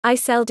I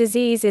cell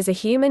disease is a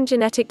human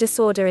genetic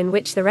disorder in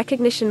which the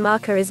recognition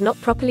marker is not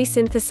properly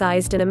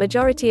synthesized and a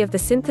majority of the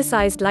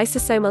synthesized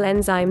lysosomal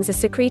enzymes are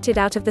secreted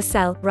out of the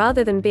cell,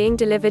 rather than being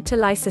delivered to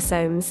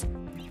lysosomes.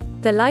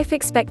 The life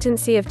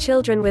expectancy of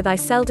children with I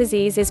cell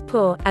disease is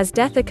poor, as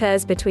death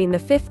occurs between the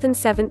 5th and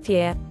 7th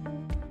year.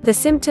 The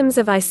symptoms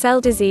of I cell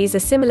disease are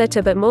similar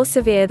to but more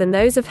severe than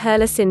those of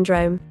Hurler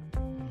syndrome.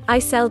 I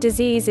cell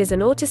disease is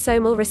an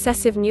autosomal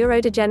recessive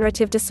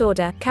neurodegenerative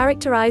disorder,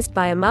 characterized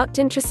by a marked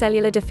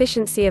intracellular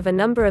deficiency of a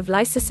number of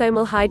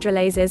lysosomal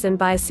hydrolases and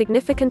by a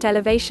significant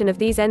elevation of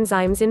these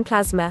enzymes in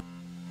plasma.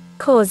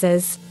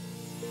 Causes: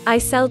 I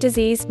cell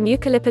disease,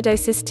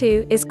 mucolipidosis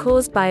 2, is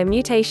caused by a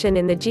mutation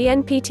in the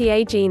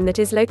GNPTA gene that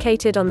is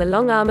located on the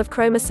long arm of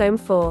chromosome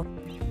 4.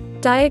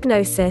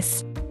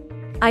 Diagnosis: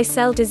 I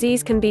cell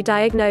disease can be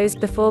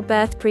diagnosed before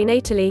birth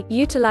prenatally,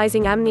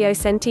 utilizing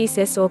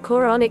amniocentesis or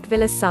chorionic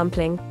villus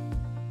sampling.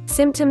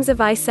 Symptoms of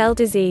I cell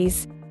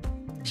disease: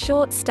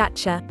 short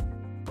stature,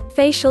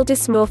 facial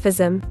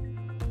dysmorphism,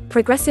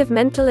 progressive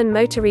mental and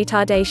motor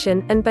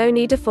retardation, and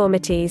bony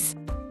deformities.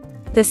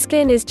 The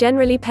skin is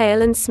generally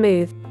pale and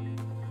smooth.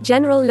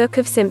 General look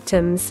of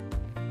symptoms: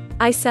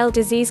 I cell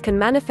disease can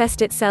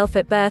manifest itself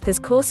at birth as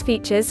coarse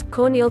features,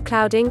 corneal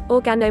clouding,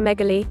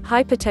 organomegaly,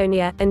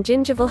 hypertonia, and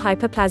gingival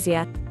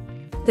hyperplasia.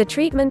 The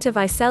treatment of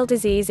I cell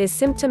disease is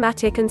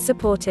symptomatic and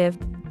supportive.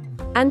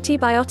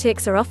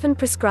 Antibiotics are often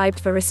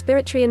prescribed for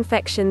respiratory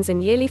infections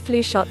and yearly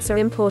flu shots are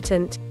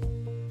important.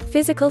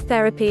 Physical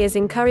therapy is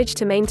encouraged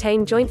to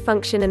maintain joint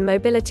function and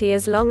mobility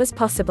as long as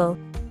possible.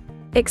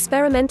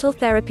 Experimental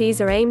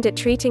therapies are aimed at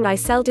treating I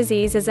cell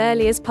disease as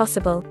early as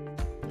possible.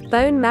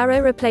 Bone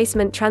marrow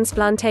replacement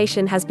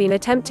transplantation has been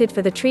attempted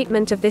for the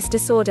treatment of this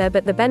disorder,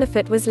 but the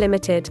benefit was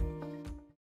limited.